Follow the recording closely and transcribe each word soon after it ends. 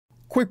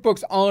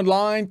QuickBooks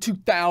Online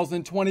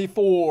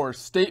 2024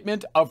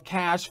 Statement of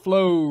Cash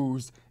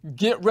Flows.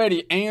 Get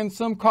ready and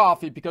some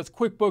coffee because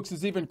QuickBooks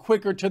is even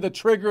quicker to the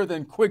trigger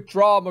than Quick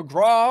Draw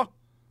McGraw.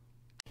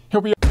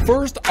 Here we are.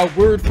 First, a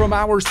word from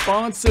our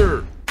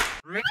sponsor.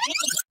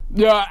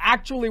 Yeah,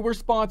 actually, we're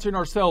sponsoring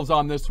ourselves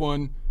on this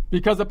one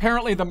because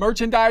apparently the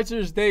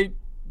merchandisers, they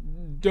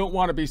don't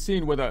want to be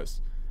seen with us.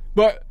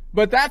 But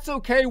that's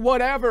okay,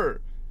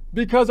 whatever.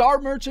 Because our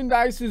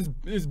merchandise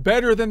is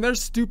better than their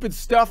stupid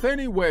stuff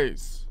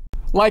anyways.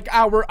 Like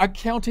our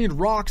Accounting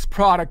Rocks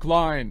product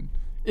line.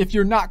 If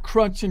you're not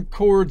crunching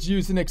chords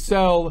using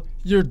Excel,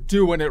 you're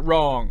doing it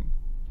wrong.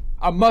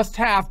 A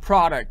must-have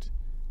product.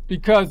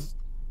 Because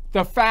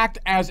the fact,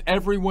 as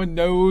everyone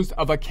knows,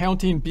 of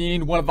accounting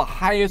being one of the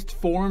highest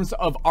forms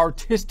of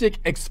artistic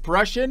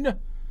expression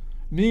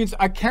means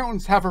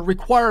accountants have a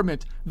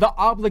requirement, the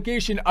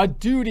obligation, a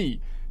duty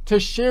to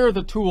share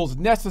the tools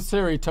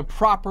necessary to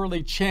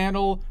properly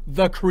channel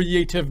the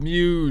creative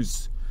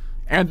muse.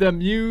 And the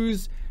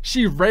muse,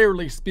 she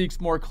rarely speaks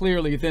more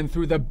clearly than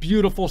through the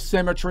beautiful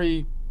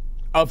symmetry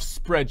of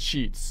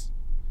spreadsheets.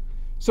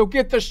 So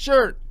get the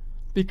shirt,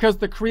 because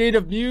the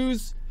creative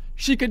muse,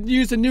 she could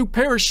use a new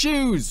pair of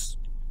shoes.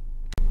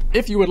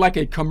 If you would like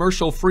a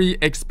commercial-free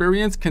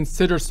experience,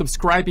 consider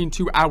subscribing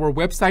to our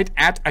website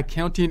at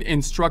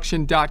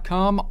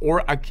accountinginstruction.com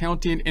or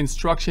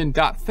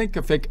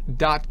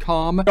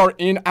accountinginstruction.thinkific.com. We are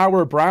in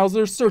our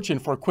browser searching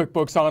for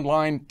QuickBooks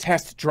Online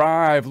Test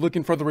Drive,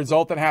 looking for the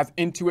result that has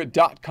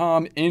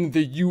intuit.com in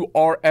the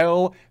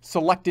URL,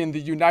 selecting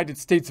the United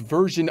States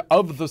version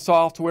of the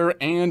software,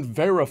 and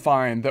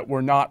verifying that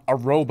we're not a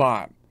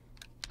robot.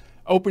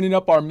 Opening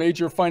up our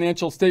major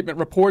financial statement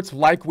reports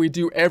like we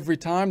do every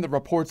time. The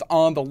report's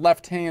on the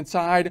left-hand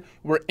side.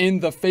 We're in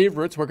the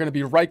favorites. We're going to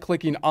be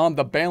right-clicking on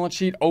the balance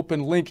sheet,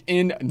 open link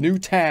in new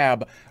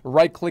tab.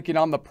 Right-clicking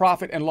on the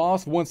profit and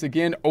loss. Once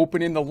again,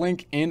 opening the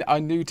link in a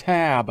new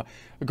tab.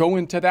 Go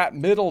into that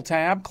middle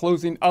tab,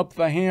 closing up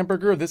the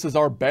hamburger. This is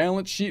our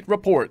balance sheet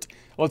report.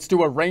 Let's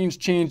do a range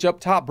change up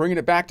top, bringing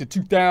it back to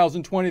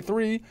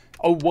 2023.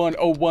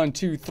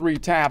 010123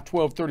 tab,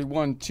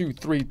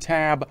 123123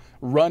 tab,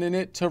 running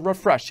it to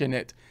refreshing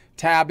it.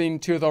 Tabbing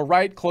to the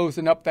right,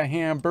 closing up the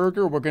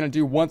hamburger. We're going to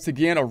do once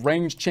again a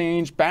range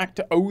change back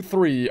to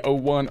 03,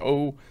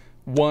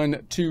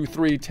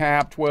 010123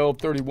 tab,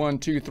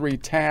 123123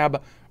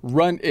 tab,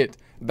 run it.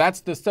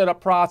 That's the setup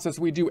process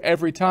we do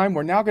every time.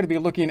 We're now going to be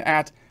looking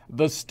at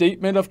the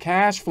statement of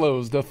cash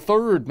flows, the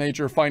third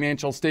major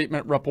financial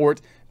statement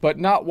report, but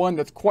not one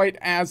that's quite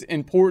as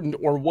important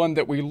or one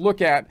that we look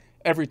at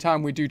every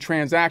time we do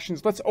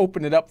transactions. Let's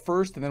open it up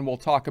first and then we'll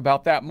talk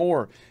about that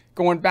more.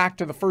 Going back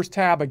to the first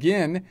tab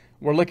again,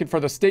 we're looking for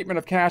the statement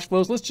of cash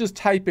flows. Let's just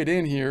type it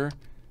in here.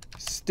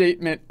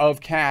 Statement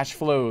of cash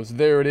flows.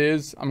 There it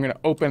is. I'm going to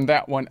open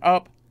that one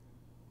up.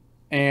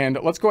 And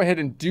let's go ahead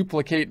and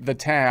duplicate the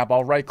tab.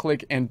 I'll right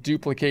click and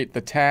duplicate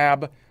the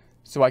tab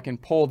so I can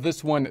pull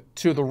this one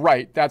to the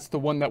right. That's the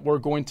one that we're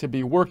going to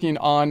be working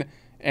on.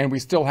 And we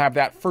still have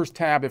that first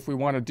tab if we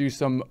want to do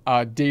some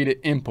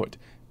data input.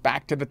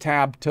 Back to the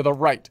tab to the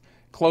right.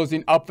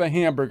 Closing up the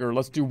hamburger.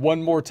 Let's do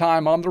one more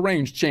time on the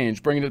range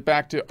change. Bringing it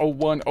back to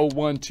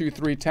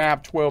 010123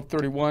 tab,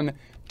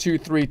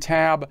 123123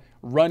 tab.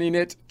 Running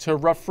it to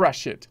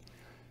refresh it.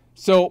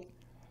 So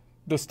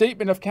the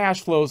statement of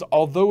cash flows,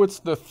 although it's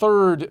the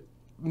third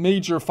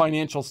major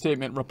financial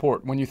statement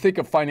report, when you think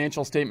of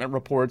financial statement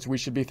reports, we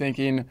should be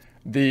thinking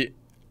the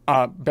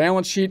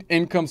balance sheet,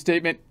 income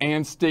statement,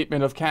 and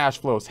statement of cash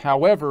flows.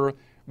 However,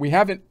 we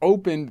haven't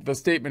opened the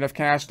statement of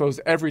cash flows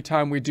every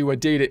time we do a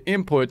data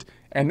input,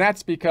 and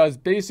that's because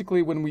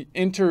basically when we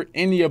enter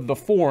any of the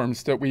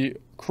forms that we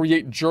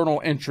create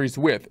journal entries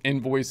with,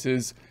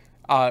 invoices,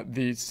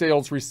 the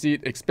sales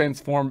receipt, expense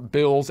form,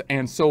 bills,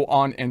 and so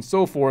on and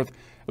so forth,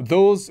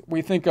 those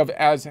we think of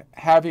as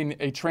having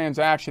a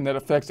transaction that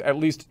affects at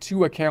least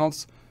two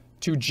accounts,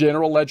 two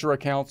general ledger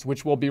accounts,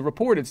 which will be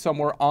reported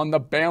somewhere on the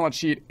balance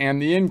sheet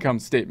and the income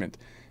statement.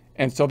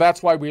 And so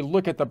that's why we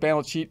look at the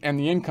balance sheet and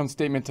the income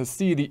statement to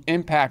see the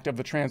impact of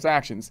the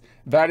transactions.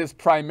 That is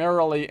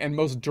primarily and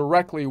most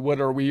directly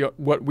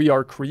what we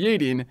are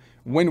creating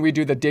when we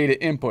do the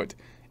data input.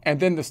 And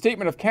then the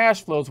statement of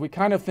cash flows, we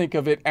kind of think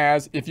of it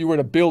as if you were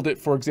to build it,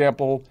 for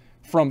example,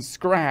 from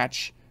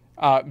scratch,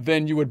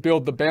 then you would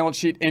build the balance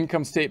sheet,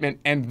 income statement,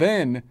 and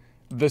then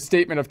the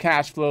statement of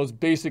cash flows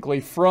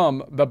basically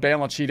from the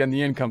balance sheet and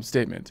the income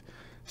statement.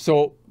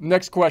 So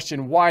next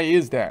question, why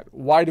is that?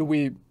 Why do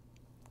we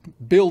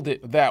build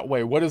it that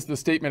way? What is the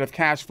statement of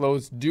cash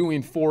flows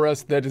doing for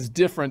us that is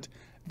different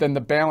than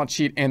the balance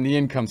sheet and the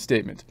income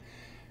statement?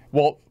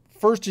 Well,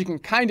 first, you can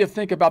kind of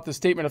think about the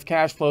statement of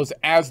cash flows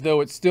as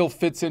though it still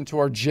fits into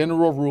our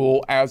general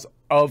rule as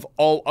of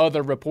all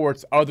other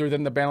reports other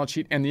than the balance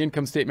sheet and the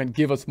income statement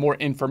give us more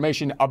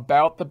information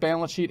about the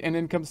balance sheet and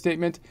income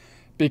statement,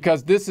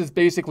 because this is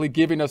basically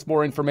giving us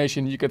more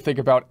information you could think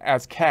about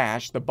as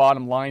cash. The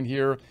bottom line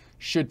here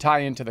should tie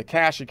into the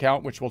cash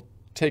account, which we'll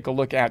take a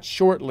look at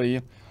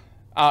shortly.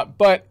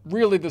 But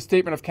really the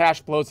statement of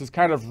cash flows is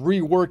kind of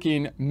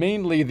reworking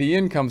mainly the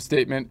income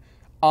statement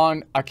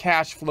on a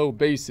cash flow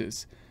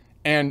basis.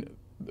 And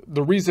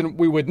the reason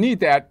we would need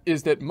that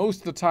is that most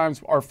of the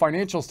times our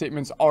financial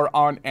statements are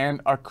on an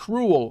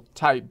accrual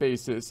type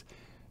basis.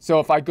 So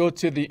if I go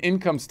to the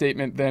income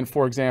statement, then,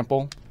 for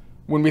example,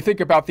 when we think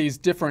about these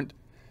different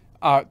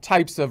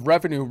types of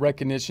revenue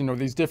recognition, or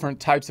these different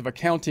types of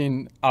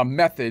accounting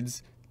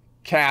methods,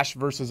 cash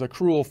versus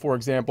accrual, for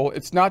example,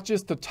 it's not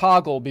just the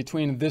toggle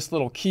between this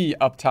little key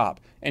up top.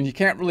 And you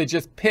can't really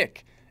just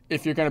pick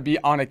if you're going to be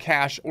on a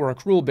cash or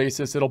accrual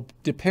basis. It'll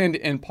depend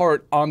in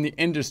part on the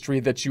industry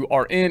that you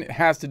are in. It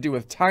has to do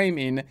with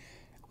timing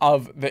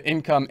of the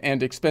income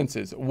and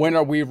expenses. When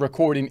are we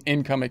recording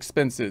income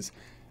expenses?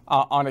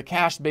 On a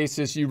cash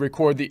basis, you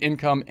record the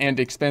income and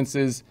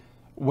expenses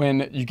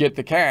when you get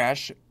the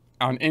cash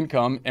on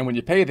income, and when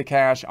you pay the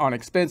cash on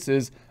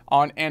expenses.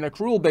 On an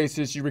accrual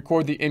basis, you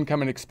record the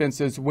income and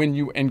expenses when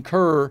you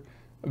incur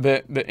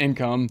the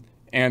income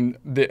and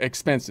the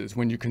expenses,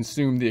 when you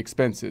consume the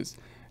expenses.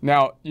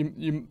 Now,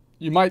 you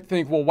might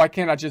think, well, why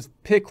can't I just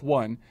pick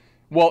one?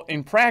 Well,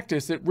 in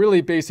practice, it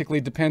really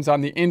basically depends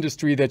on the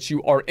industry that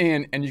you are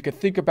in, and you could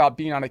think about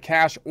being on a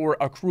cash or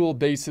accrual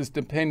basis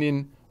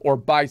depending, or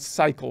by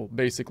cycle,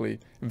 basically,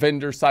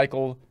 vendor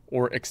cycle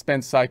or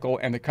expense cycle,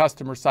 and the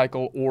customer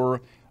cycle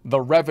or the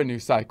revenue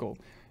cycle.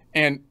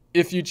 And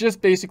if you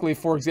just basically,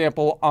 for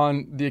example,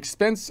 on the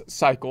expense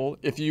cycle,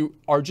 if you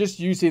are just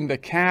using the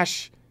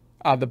cash,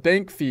 the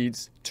bank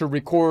feeds to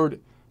record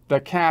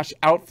the cash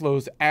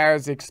outflows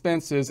as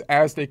expenses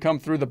as they come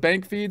through the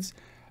bank feeds,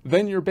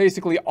 then you're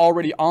basically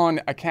already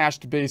on a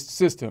cash-based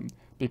system,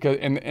 because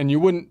and you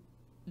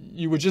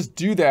would just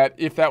do that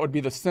if that would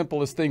be the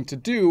simplest thing to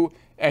do,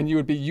 and you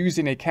would be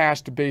using a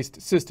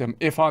cash-based system.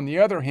 If, on the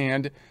other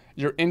hand,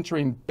 you're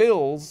entering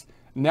bills,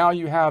 now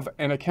you have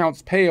an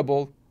accounts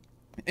payable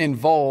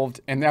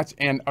involved, and that's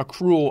an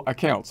accrual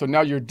account. So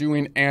now you're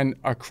doing an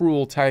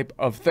accrual type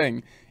of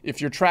thing. If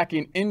you're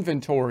tracking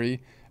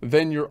inventory,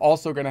 then you're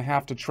also going to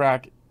have to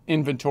track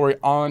inventory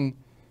on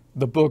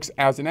the books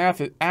as an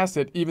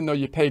asset, even though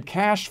you paid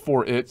cash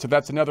for it. So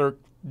that's another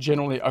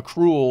generally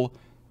accrual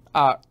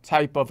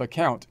type of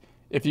account.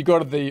 If you go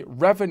to the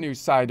revenue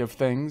side of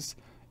things,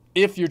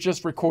 if you're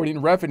just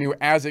recording revenue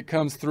as it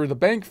comes through the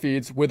bank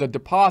feeds with a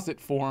deposit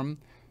form,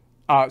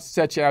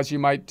 such as you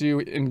might do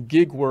in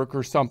gig work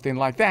or something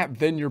like that,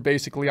 then you're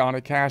basically on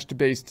a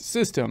cash-based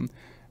system.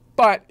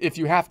 But if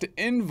you have to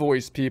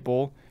invoice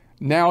people,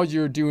 now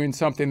you're doing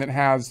something that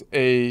has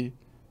an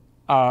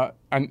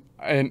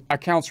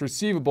accounts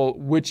receivable,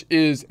 which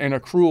is an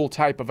accrual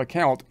type of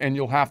account, and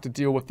you'll have to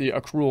deal with the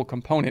accrual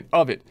component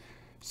of it.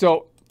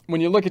 So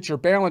when you look at your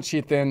balance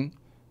sheet, then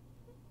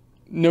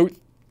note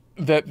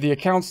that the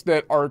accounts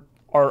that are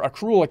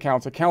accrual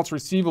accounts, accounts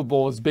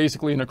receivable is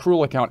basically an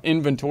accrual account.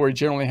 Inventory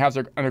generally has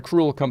an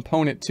accrual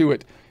component to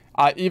it.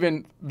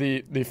 Even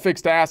the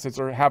fixed assets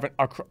have an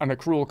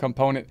accrual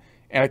component,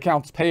 and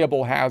accounts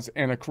payable has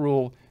an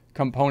accrual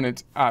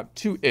component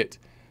to it.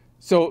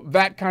 So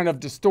that kind of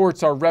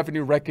distorts our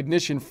revenue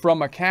recognition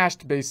from a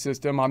cash-based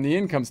system on the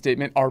income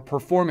statement, our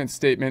performance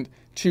statement,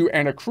 to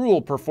an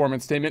accrual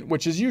performance statement,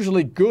 which is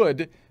usually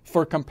good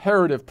for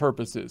comparative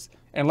purposes.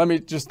 And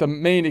the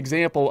main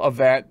example of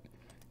that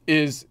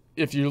is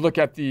if you look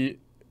at the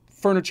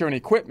furniture and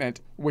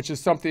equipment, which is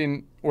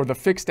something, or the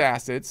fixed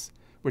assets,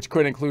 which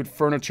could include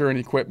furniture and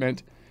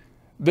equipment.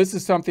 This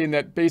is something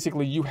that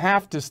basically you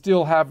have to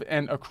still have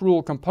an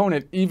accrual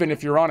component, even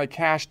if you're on a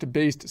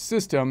cash-based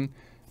system,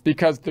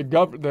 because the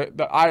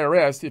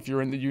IRS, if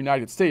you're in the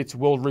United States,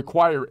 will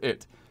require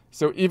it.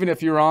 So even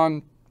if you're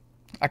on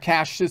a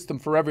cash system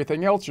for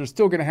everything else, you're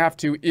still going to have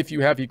to, if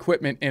you have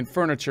equipment and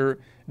furniture,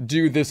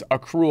 do this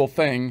accrual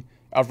thing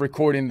of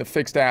recording the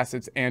fixed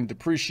assets and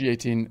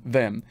depreciating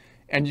them.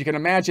 And you can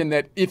imagine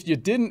that if you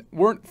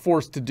weren't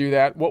forced to do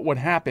that, what would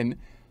happen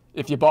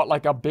if you bought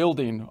like a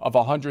building of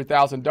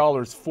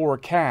 $100,000 for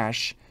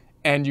cash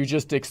and you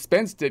just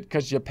expensed it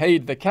because you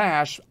paid the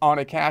cash on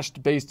a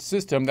cash-based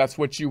system? That's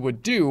what you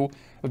would do.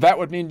 That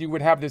would mean you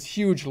would have this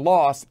huge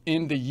loss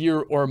in the year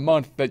or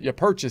month that you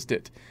purchased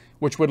it,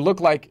 which would look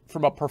like,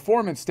 from a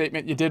performance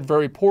statement, you did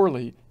very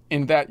poorly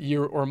in that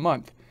year or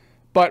month.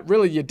 But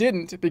really you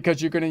didn't,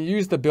 because you're going to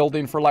use the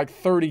building for like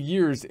 30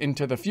 years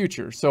into the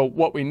future. So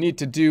what we need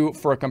to do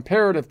for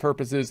comparative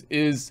purposes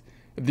is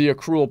the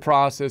accrual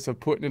process of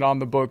putting it on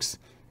the books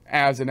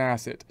as an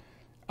asset,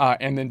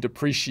 and then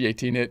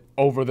depreciating it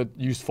over the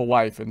useful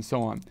life and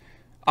so on.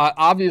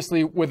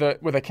 Obviously, with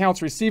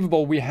accounts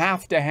receivable, we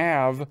have to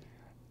have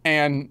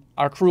an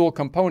accrual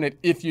component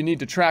if you need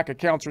to track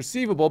accounts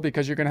receivable,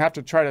 because you're going to have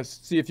to try to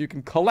see if you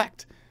can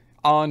collect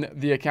on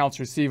the accounts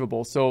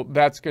receivable. So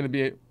that's going to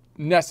be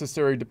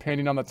necessary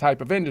depending on the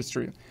type of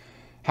industry.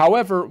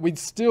 However, we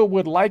still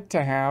would like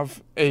to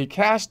have a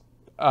cash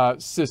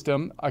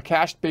system, a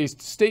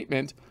cash-based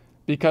statement,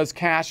 because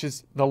cash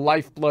is the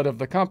lifeblood of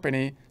the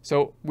company.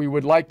 So we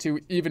would like to,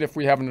 even if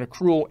we have an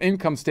accrual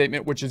income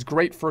statement, which is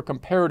great for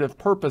comparative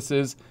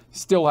purposes,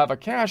 still have a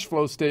cash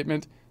flow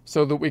statement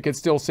so that we could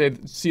still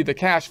see the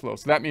cash flow.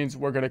 So that means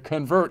we're going to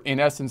convert, in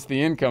essence,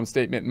 the income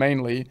statement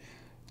mainly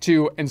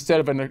to, instead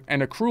of an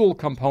accrual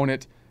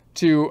component,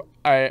 to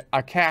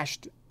a cash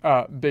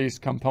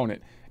based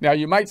component. Now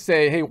you might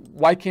say, hey,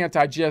 why can't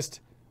I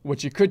just,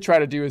 what you could try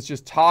to do is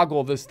just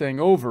toggle this thing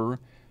over,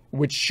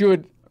 which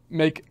should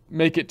make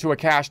it to a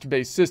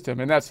cash-based system.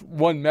 And that's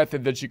one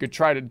method that you could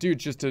try to do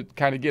just to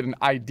kind of get an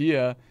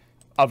idea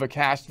of a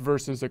cash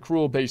versus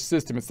accrual-based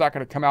system. It's not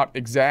going to come out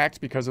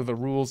exact because of the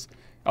rules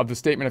of the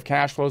statement of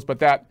cash flows, but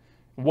that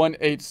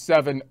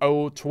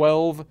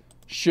 187012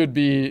 should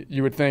be,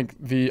 you would think,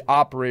 the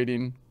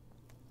operating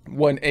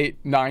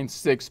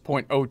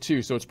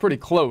 1896.02. So it's pretty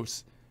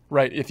close,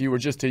 right, if you were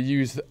just to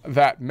use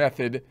that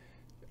method.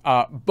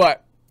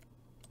 But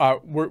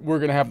we're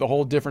going to have the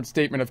whole different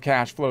statement of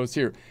cash flows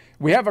here.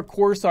 We have a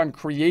course on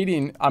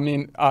creating,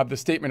 the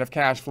statement of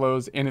cash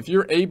flows. And if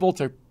you're able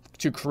to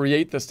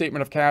create the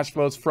statement of cash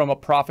flows from a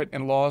profit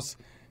and loss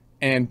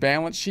and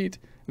balance sheet,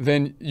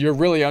 then you're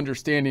really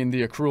understanding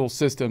the accrual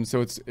system. So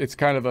it's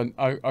kind of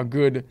a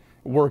good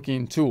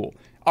working tool.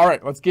 All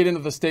right, let's get into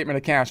the statement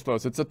of cash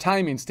flows. It's a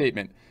timing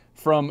statement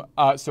from,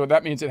 so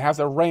that means it has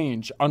a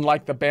range,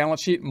 unlike the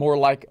balance sheet, more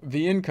like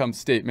the income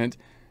statement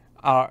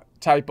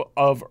type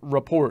of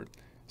report.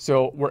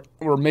 So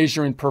we're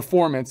measuring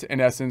performance, in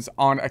essence,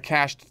 on a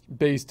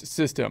cash-based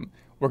system.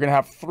 We're going to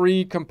have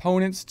three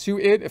components to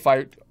it. If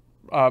I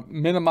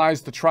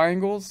minimize the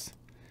triangles,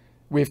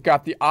 we've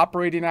got the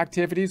operating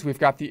activities, we've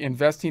got the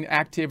investing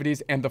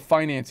activities, and the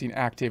financing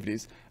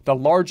activities. The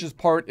largest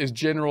part is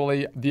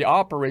generally the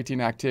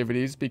operating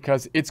activities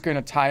because it's going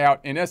to tie out,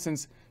 in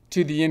essence,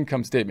 to the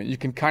income statement. You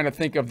can kind of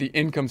think of the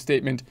income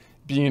statement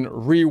being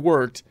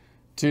reworked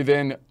to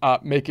then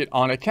make it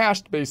on a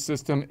cash-based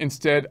system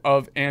instead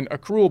of an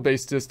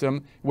accrual-based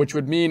system, which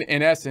would mean,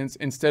 in essence,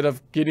 instead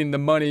of getting the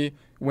money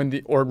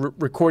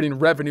recording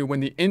revenue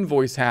when the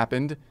invoice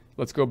happened,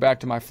 let's go back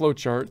to my flow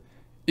chart.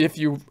 If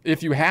you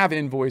have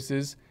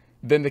invoices,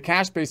 then the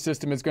cash-based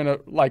system is going to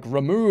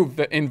remove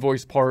the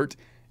invoice part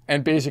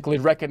and basically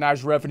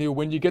recognize revenue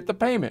when you get the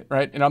payment,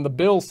 right? And on the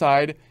bill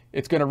side,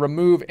 it's going to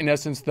remove, in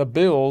essence, the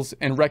bills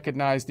and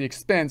recognize the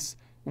expense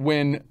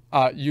when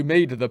you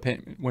made the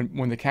payment,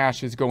 when the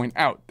cash is going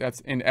out.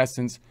 That's, in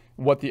essence,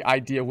 what the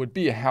idea would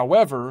be.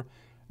 However,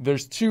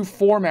 there's two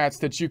formats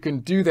that you can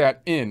do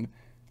that in,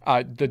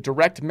 the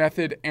direct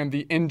method and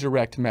the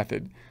indirect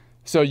method.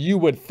 So you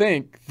would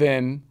think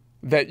then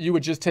that you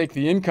would just take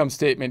the income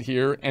statement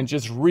here and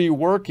just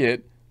rework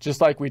it, just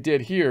like we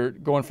did here,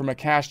 going from a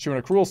cash to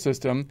an accrual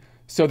system,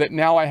 so that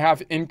now I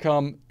have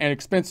income and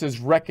expenses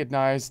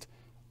recognized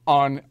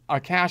on a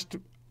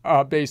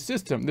cash-based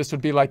system. This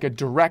would be like a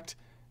direct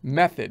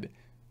method,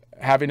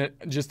 having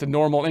just a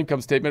normal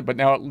income statement, but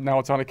now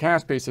it's on a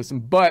cash-based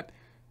system. But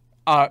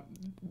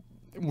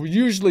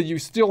usually you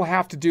still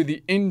have to do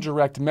the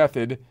indirect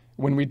method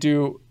when we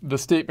do the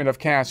statement of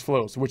cash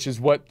flows, which is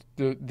what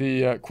the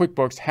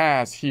QuickBooks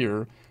has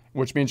here,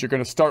 which means you're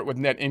going to start with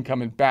net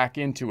income and back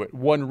into it.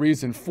 One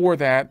reason for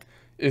that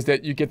is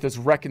that you get this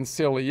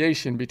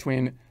reconciliation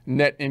between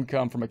net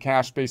income from a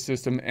cash-based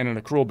system and an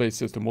accrual-based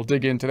system. We'll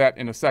dig into that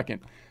in a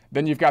second.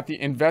 Then you've got the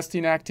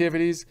investing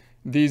activities.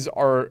 These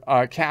are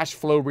cash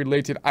flow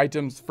related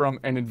items from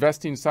an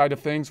investing side of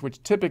things,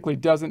 which typically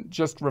doesn't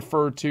just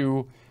refer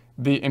to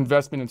the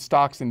investment in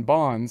stocks and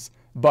bonds,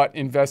 but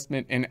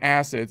investment in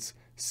assets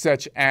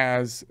such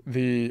as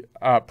the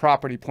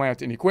property,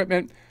 plant, and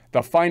equipment.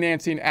 The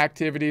financing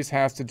activities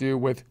has to do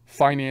with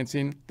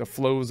financing, the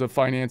flows of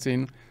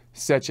financing,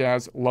 such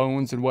as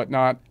loans and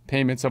whatnot,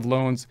 payments of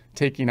loans,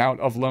 taking out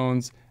of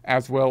loans,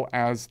 as well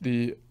as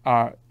the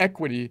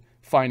equity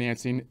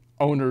financing,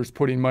 owners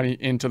putting money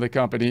into the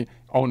company,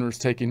 owners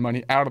taking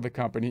money out of the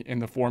company in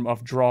the form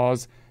of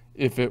draws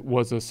if it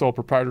was a sole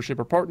proprietorship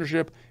or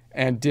partnership,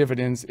 and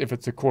dividends if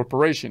it's a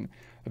corporation.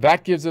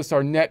 That gives us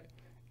our net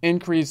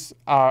increase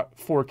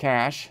for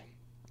cash.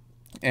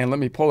 And let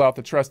me pull out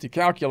the trusty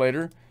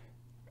calculator.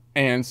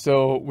 And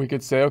so we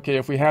could say, okay,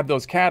 if we had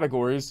those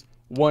categories,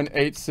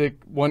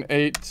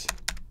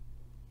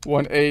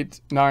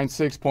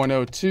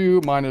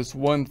 1896.02 minus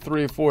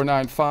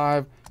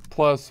 13495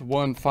 plus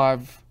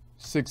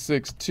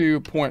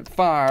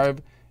 15662.5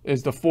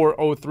 is the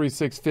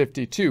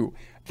 403652.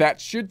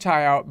 That should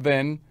tie out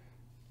then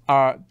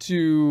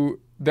to,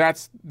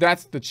 that's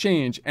the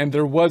change. And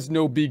there was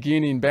no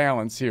beginning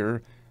balance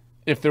here.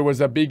 If there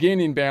was a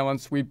beginning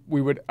balance, we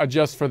would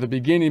adjust for the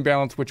beginning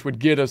balance, which would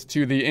get us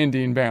to the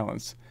ending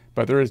balance.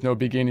 But there is no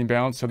beginning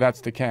balance, so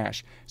that's the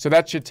cash. So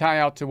that should tie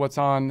out to what's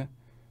on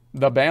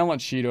the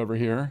balance sheet over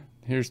here.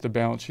 Here's the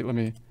balance sheet. Let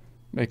me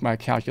make my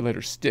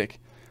calculator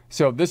stick.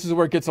 So this is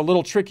where it gets a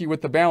little tricky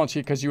with the balance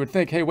sheet, because you would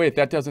think, hey, wait,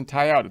 that doesn't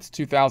tie out. It's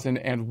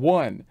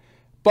 2001.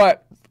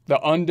 But the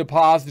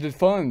undeposited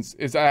funds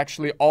is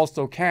actually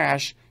also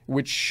cash,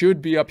 which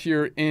should be up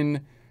here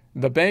in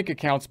the bank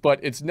accounts, but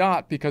it's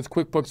not, because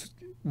QuickBooks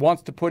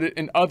wants to put it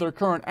in other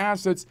current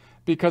assets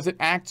because it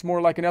acts more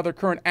like another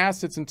current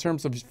assets in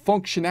terms of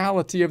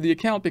functionality of the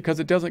account, because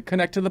it doesn't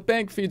connect to the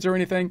bank feeds or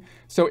anything.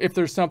 So if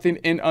there's something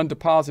in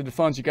undeposited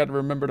funds, you got to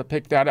remember to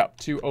pick that up.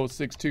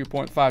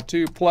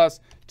 2062.52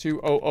 plus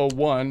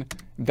 2001.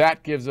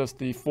 That gives us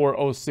the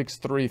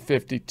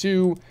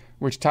 406352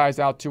 which ties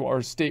out to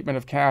our statement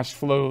of cash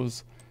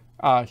flows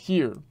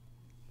here.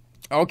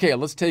 Okay,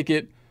 let's take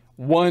it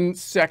one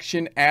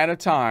section at a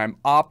time.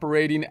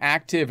 Operating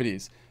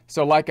activities.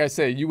 So like I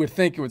say, you would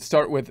think it would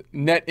start with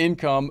net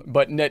income,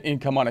 but net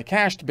income on a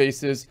cashed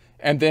basis,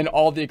 and then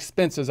all the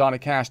expenses on a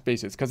cashed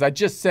basis. Because I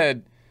just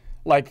said,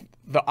 like,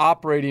 the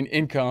operating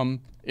income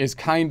is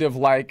kind of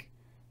like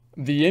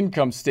the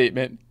income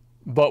statement,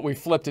 but we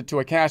flipped it to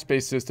a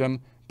cash-based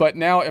system. But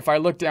now if I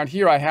look down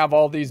here, I have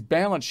all these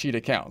balance sheet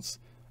accounts.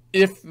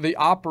 If the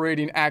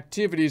operating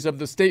activities of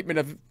the statement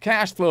of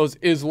cash flows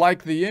is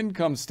like the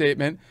income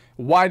statement,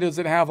 why does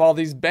it have all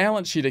these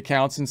balance sheet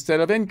accounts instead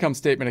of income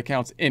statement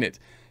accounts in it?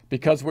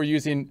 Because we're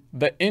using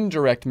the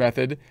indirect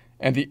method,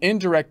 and the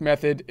indirect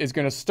method is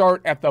going to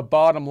start at the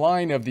bottom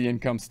line of the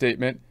income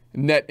statement,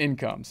 net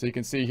income. So you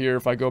can see here,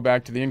 if I go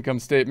back to the income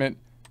statement,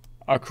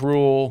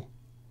 accrual,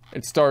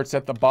 it starts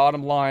at the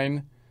bottom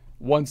line,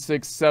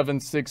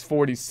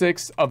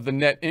 167646 of the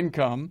net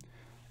income,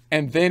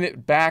 and then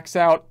it backs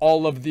out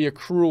all of the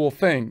accrual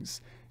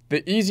things.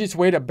 The easiest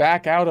way to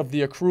back out of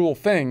the accrual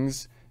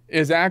things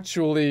is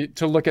actually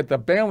to look at the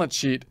balance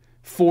sheet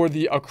for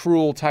the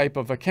accrual type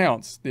of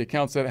accounts, the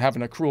accounts that have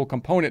an accrual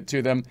component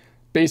to them,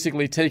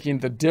 basically taking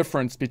the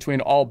difference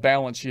between all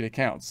balance sheet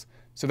accounts.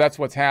 So that's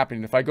what's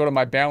happening. If I go to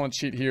my balance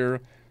sheet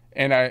here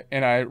and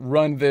I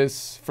run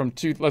this from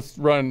let's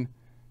run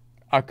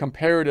a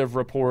comparative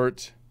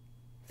report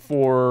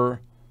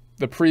for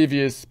the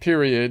previous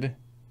period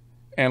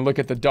and look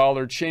at the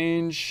dollar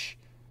change,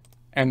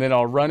 and then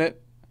I'll run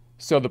it.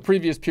 So the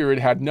previous period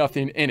had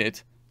nothing in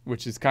it,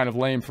 which is kind of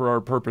lame for our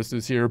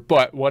purposes here,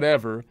 but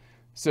whatever.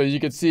 So you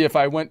could see if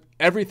I went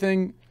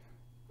everything,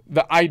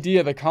 the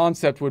idea, the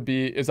concept would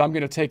be is I'm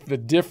going to take the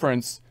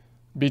difference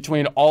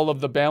between all of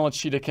the balance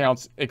sheet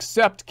accounts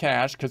except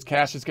cash, because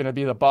cash is going to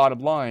be the bottom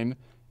line.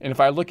 And if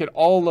I look at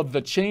all of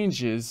the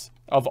changes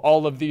of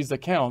all of these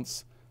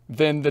accounts,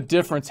 then the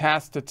difference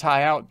has to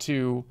tie out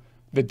to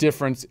the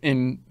difference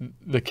in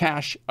the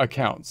cash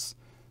accounts.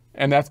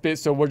 And that's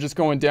based, so we're just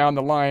going down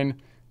the line.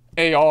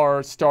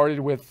 AR started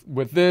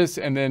with this,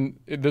 and then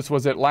this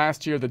was it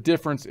last year. The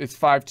difference is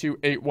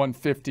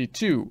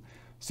 528152.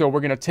 So we're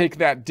going to take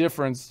that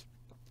difference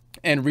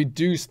and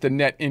reduce the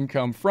net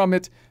income from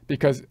it,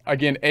 because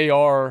again,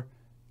 AR,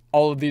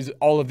 all of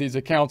these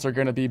accounts are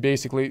going to be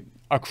basically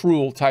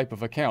accrual type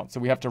of accounts. So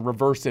we have to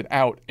reverse it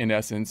out in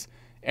essence,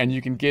 and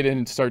you can get in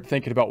and start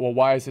thinking about, well,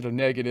 why is it a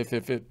negative?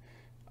 If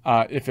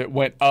it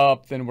went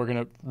up, then we're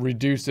going to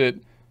reduce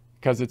it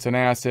because it's an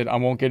asset. I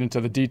won't get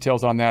into the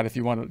details on that. If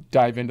you want to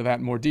dive into that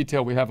in more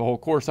detail, we have a whole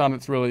course on it.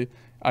 It's really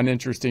an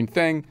interesting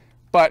thing.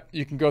 But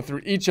you can go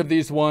through each of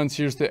these ones.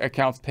 Here's the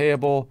accounts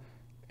payable,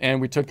 and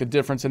we took the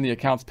difference in the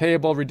accounts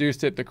payable,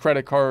 reduced it, the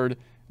credit card,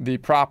 the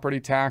property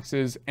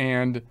taxes,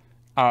 and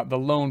the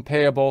loan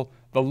payable.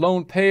 The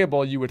loan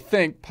payable, you would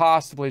think,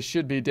 possibly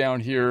should be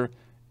down here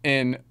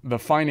in the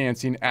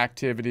financing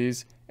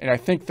activities. And I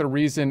think the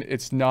reason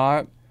it's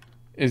not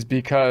is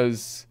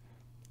because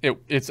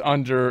it's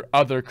under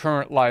other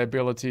current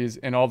liabilities,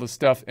 and all the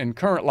stuff in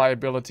current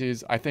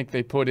liabilities, I think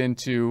they put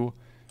into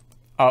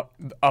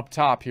up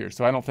top here.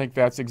 So I don't think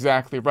that's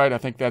exactly right. I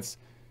think that's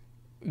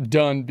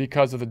done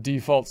because of the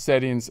default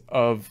settings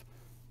of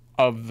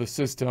the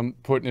system,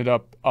 putting it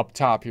up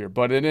top here.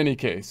 But in any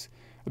case,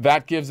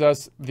 that gives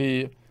us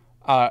the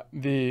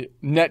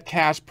net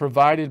cash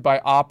provided by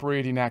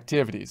operating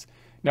activities.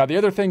 Now, the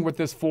other thing with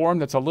this form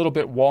that's a little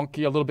bit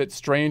wonky, a little bit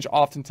strange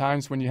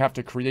oftentimes when you have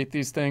to create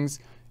these things,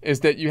 is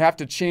that you have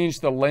to change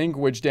the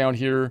language down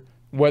here,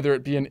 whether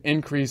it be an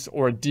increase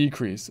or a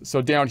decrease.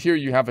 So down here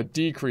you have a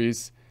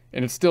decrease,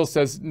 and it still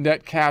says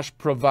net cash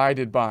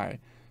provided by.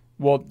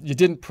 Well, you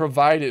didn't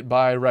provide it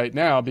by right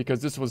now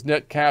because this was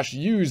net cash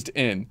used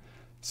in.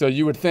 So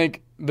you would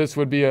think this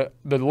would be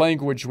the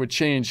language would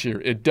change here.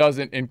 It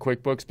doesn't in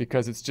QuickBooks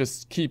because it's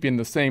just keeping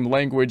the same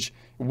language,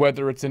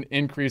 whether it's an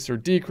increase or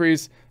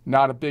decrease.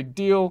 Not a big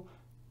deal,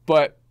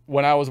 but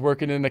when I was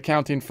working in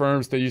accounting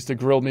firms, they used to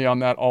grill me on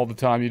that all the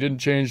time. You didn't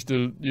change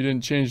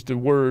the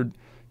word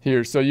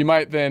here. So you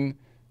might then,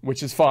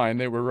 which is fine,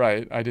 they were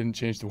right. I didn't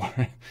change the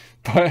word,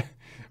 but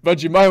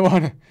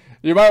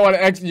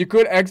you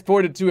could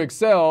export it to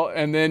Excel,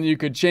 and then you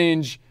could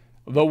change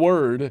the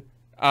word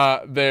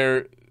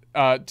there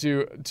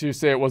to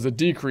say it was a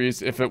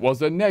decrease if it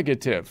was a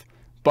negative.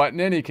 But in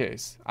any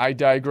case, I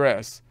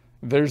digress.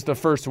 There's the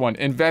first one,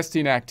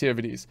 investing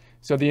activities.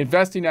 So the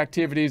investing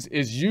activities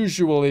is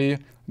usually,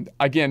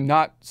 again,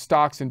 not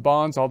stocks and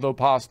bonds, although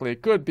possibly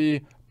it could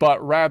be,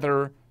 but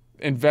rather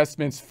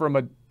investments from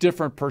a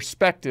different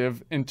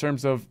perspective in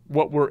terms of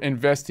what we're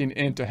investing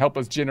in to help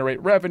us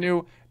generate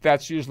revenue.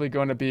 That's usually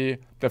going to be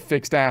the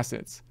fixed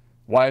assets.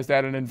 Why is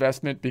that an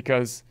investment?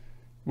 Because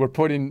we're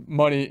putting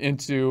money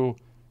into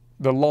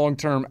the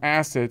long-term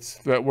assets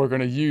that we're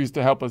going to use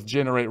to help us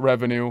generate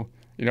revenue,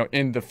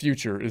 in the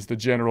future is the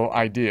general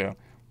idea.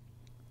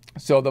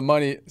 So the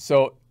money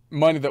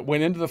that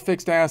went into the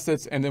fixed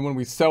assets, and then when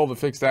we sell the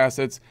fixed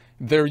assets,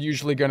 they're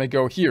usually going to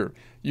go here.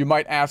 You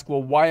might ask,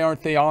 well, why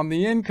aren't they on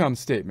the income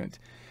statement?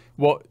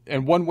 Well,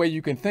 and one way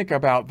you can think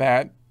about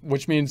that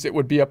which means it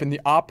would be up in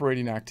the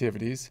operating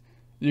activities.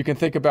 You can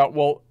think about,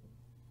 well,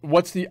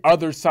 what's the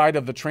other side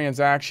of the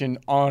transaction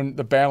on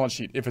the balance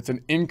sheet? If it's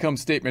an income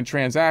statement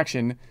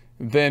transaction,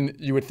 then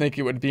you would think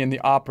it would be in the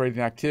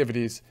operating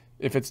activities.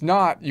 If it's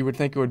not, you would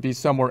think it would be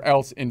somewhere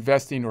else,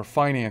 investing or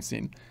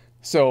financing.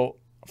 So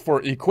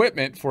for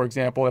equipment, for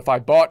example, if I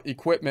bought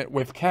equipment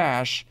with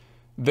cash,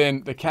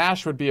 then the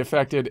cash would be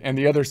affected and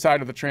the other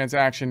side of the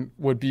transaction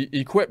would be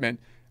equipment.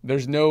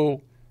 There's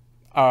no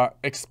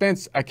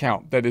expense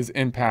account that is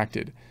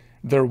impacted.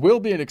 There will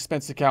be an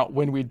expense account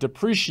when we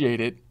depreciate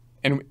it.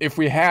 And if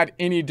we had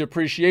any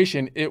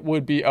depreciation, it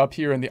would be up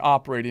here in the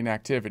operating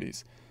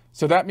activities.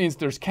 So that means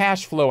there's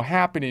cash flow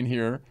happening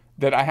here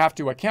that I have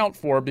to account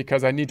for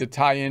because I need to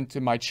tie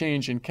into my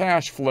change in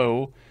cash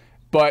flow,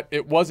 but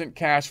it wasn't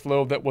cash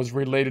flow that was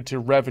related to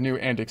revenue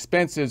and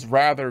expenses,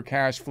 rather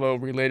cash flow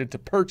related to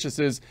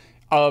purchases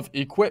of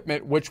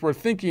equipment, which we're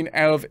thinking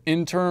of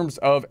in terms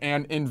of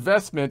an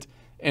investment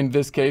in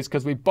this case,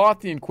 because we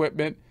bought the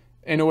equipment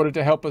in order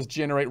to help us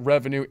generate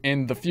revenue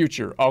in the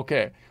future.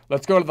 Okay,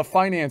 let's go to the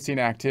financing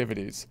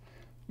activities.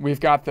 We've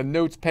got the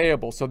notes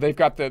payable. So they've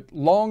got the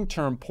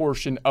long-term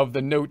portion of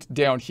the note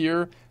down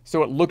here.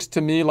 So it looks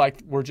to me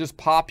like we're just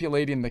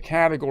populating the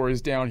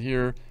categories down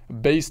here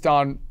based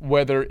on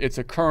whether it's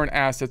a current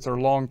assets or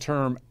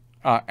long-term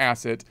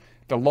asset.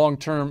 The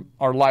long-term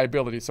or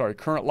liability, sorry,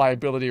 current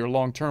liability or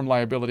long-term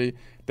liability.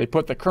 They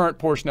put the current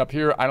portion up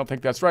here. I don't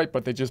think that's right,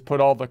 but they just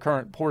put all the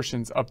current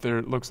portions up there,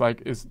 it looks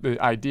like is the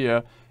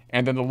idea.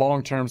 And then the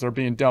long terms are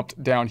being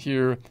dumped down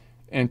here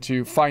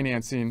into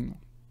financing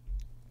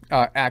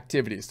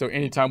activities. So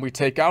anytime we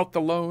take out the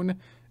loan,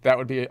 that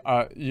would be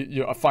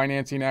a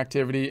financing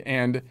activity,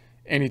 and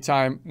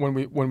anytime when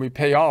we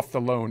pay off the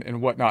loan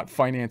and whatnot,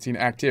 financing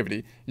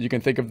activity. You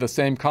can think of the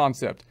same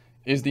concept.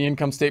 Is the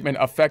income statement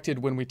affected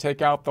when we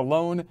take out the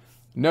loan?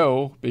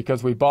 No,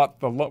 because we got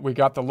the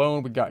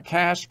loan, we got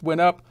cash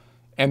went up,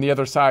 and the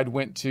other side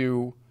went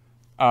to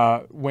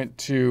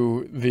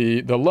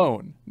the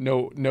loan.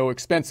 No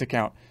expense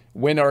account.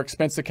 When are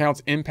expense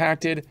accounts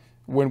impacted?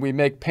 When we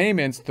make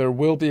payments, there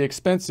will be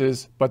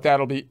expenses, but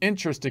that'll be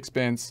interest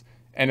expense.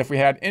 And if we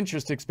had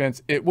interest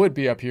expense, it would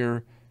be up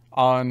here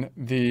on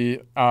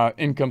the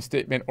income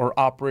statement or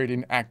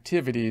operating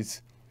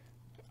activities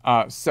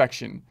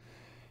section.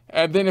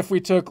 And then if we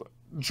took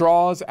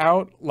draws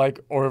out,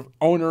 or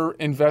owner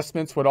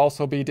investments would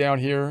also be down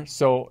here.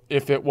 So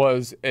if it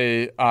was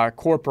a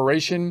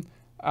corporation,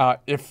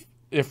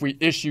 if we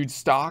issued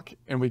stock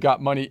and we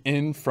got money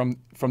in from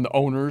the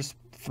owners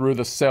through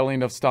the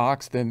selling of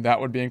stocks, then that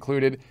would be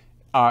included.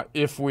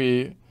 If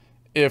we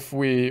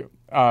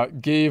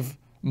gave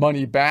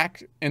money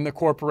back in the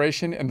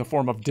corporation in the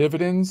form of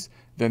dividends,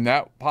 then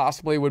that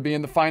possibly would be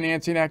in the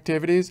financing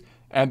activities.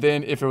 And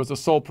then if it was a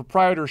sole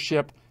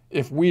proprietorship,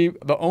 if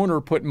the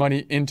owner put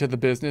money into the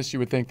business, you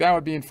would think that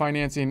would be in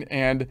financing.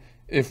 And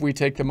if we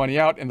take the money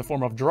out in the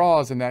form of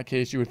draws, in that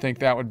case, you would think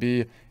that would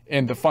be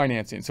in the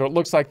financing. So it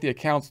looks like the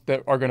accounts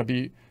that are going to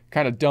be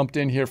kind of dumped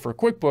in here for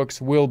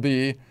QuickBooks will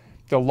be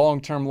the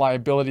long-term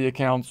liability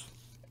accounts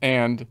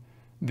and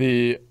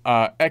the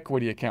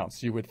equity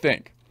accounts, you would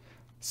think.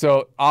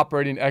 So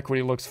operating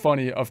equity looks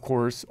funny, of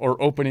course,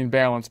 or opening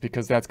balance,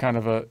 because that's kind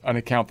of an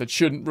account that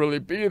shouldn't really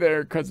be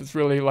there because it's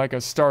really like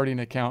a starting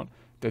account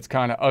that's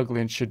kind of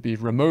ugly and should be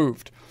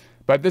removed.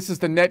 But this is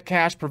the net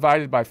cash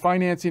provided by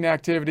financing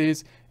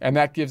activities, and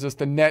that gives us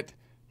the net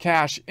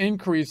cash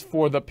increase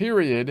for the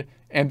period.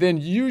 And then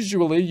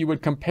usually you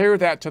would compare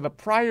that to the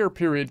prior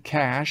period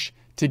cash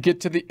to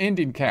get to the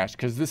ending cash,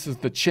 because this is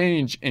the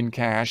change in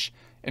cash.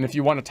 And if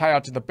you want to tie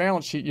out to the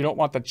balance sheet, you don't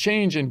want the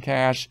change in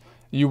cash,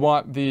 you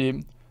want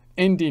the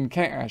ending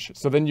cash.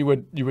 So then you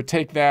would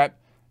take that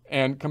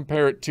and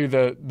compare it to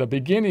the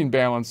beginning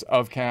balance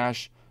of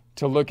cash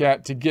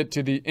to get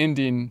to the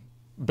ending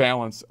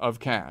balance of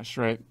cash,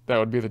 right? That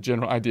would be the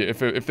general idea.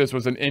 If this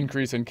was an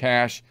increase in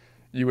cash,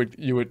 you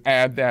would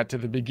add that to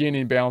the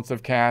beginning balance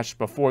of cash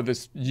before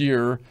this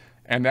year,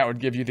 and that would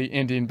give you the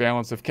ending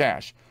balance of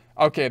cash.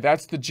 Okay,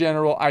 that's the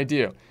general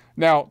idea.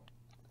 Now,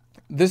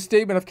 this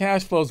statement of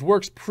cash flows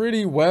works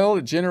pretty well.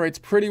 It generates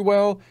pretty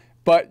well,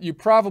 but you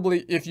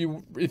probably, if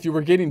you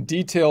were getting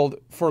detailed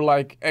for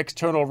like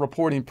external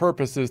reporting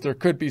purposes, there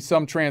could be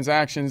some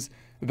transactions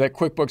that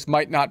QuickBooks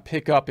might not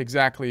pick up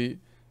exactly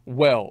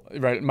well,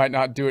 right? It might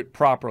not do it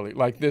properly.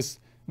 Like this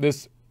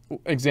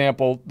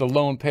example, the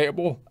loan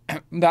payable,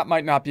 that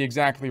might not be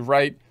exactly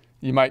right.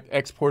 You might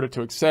export it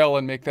to Excel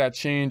and make that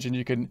change, and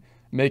you can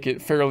make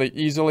it fairly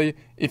easily.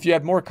 If you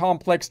had more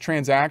complex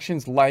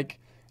transactions, like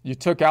you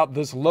took out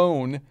this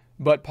loan,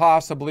 but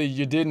possibly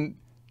you didn't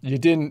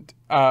get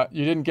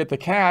the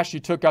cash, you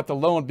took out the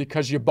loan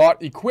because you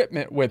bought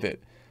equipment with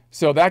it.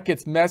 So that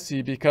gets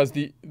messy because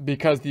the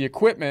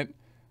equipment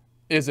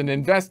is an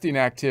investing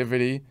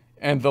activity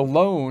and the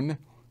loan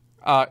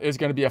is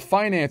going to be a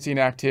financing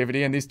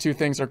activity, and these two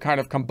things are kind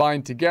of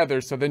combined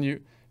together.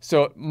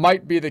 So it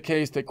might be the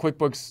case that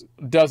QuickBooks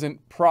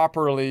doesn't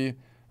properly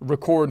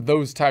record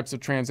those types of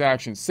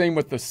transactions. Same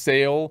with the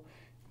sale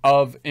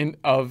of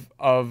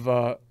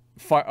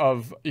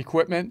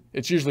equipment.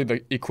 It's usually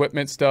the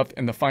equipment stuff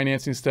and the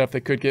financing stuff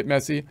that could get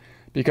messy,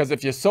 because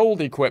if you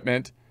sold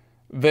equipment,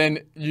 then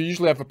you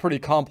usually have a pretty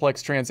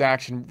complex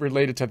transaction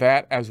related to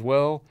that as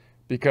well,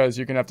 because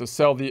you're going to have to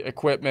sell the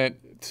equipment.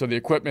 So the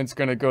equipment's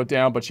going to go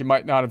down, but you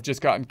might not have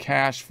just gotten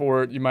cash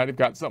for it. You might have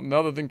got something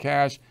other than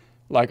cash,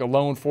 like a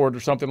loan for it or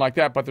something like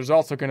that. But there's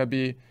also going to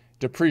be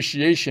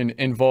depreciation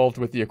involved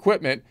with the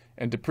equipment,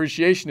 and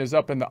depreciation is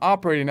up in the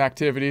operating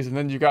activities, and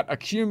then you got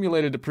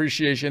accumulated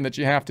depreciation that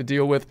you have to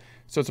deal with.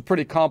 So it's a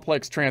pretty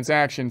complex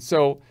transaction.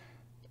 So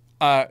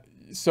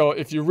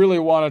if you really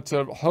wanted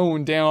to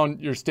hone down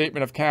your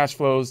statement of cash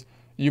flows,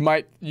 you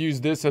might use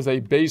this as a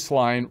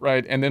baseline,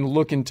 right? And then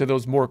look into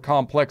those more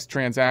complex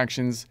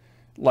transactions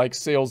like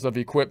sales of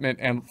equipment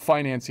and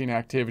financing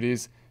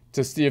activities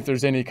to see if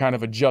there's any kind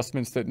of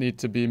adjustments that need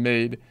to be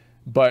made.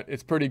 But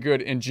it's pretty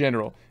good in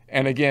general.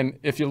 And again,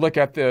 if you look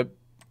at the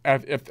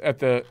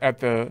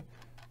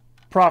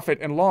profit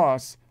and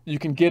loss, you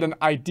can get an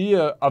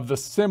idea of the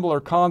similar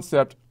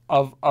concept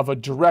of a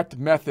direct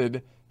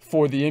method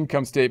for the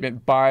income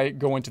statement by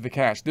going to the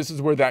cash. This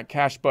is where that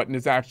cash button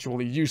is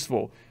actually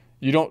useful.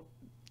 You don't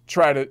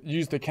try to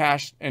use the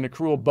cash and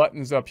accrual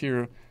buttons up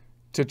here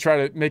to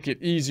try to make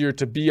it easier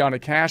to be on a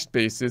cash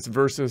basis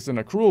versus an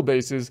accrual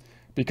basis,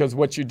 because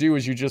what you do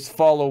is you just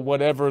follow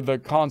whatever the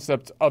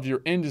concept of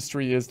your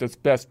industry is that's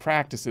best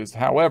practices.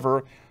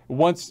 However,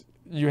 once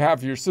you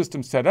have your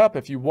system set up,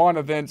 if you want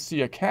to then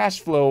see a cash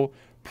flow,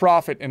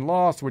 profit and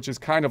loss, which is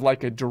kind of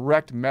like a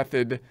direct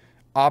method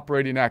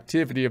operating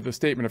activity of the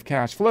statement of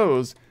cash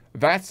flows,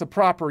 that's the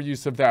proper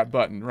use of that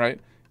button, right?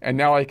 And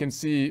now I can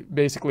see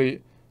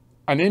basically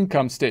an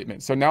income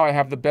statement. So now I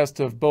have the best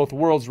of both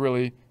worlds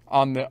really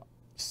on the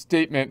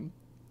statement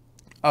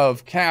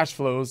of cash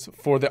flows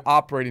for the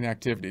operating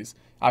activities.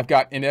 I've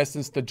got, in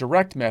essence, the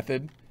direct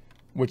method,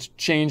 which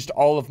changed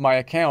all of my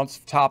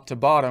accounts top to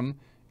bottom,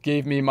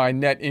 gave me my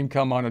net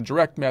income on a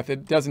direct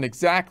method. Doesn't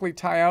exactly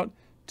tie out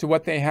to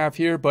what they have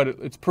here, but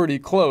it's pretty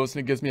close,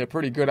 and it gives me a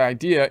pretty good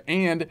idea.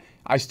 And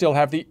I still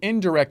have the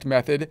indirect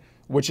method,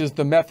 which is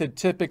the method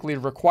typically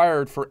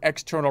required for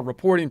external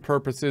reporting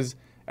purposes,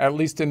 at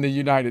least in the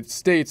United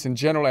States, and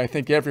generally I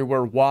think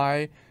everywhere.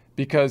 Why?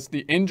 Because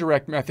the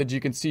indirect method, you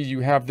can see you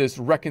have this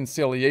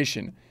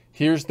reconciliation.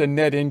 Here's the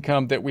net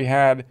income that we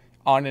had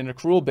on an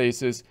accrual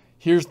basis.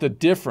 Here's the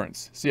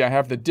difference. See, I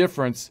have the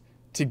difference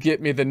to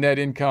get me the net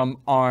income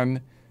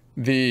on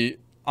the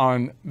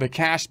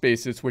cash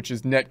basis, which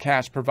is net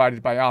cash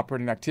provided by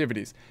operating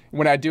activities.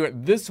 When I do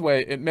it this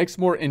way, it makes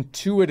more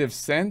intuitive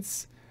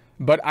sense,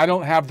 but I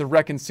don't have the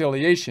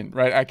reconciliation,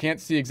 right? I can't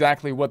see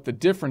exactly what the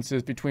difference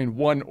is between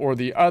one or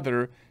the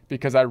other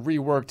because I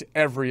reworked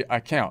every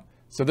account.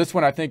 So this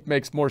one I think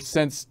makes more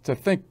sense to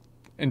think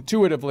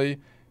intuitively,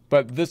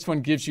 but this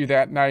one gives you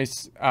that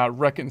nice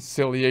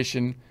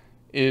reconciliation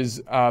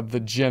is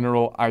the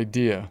general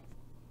idea.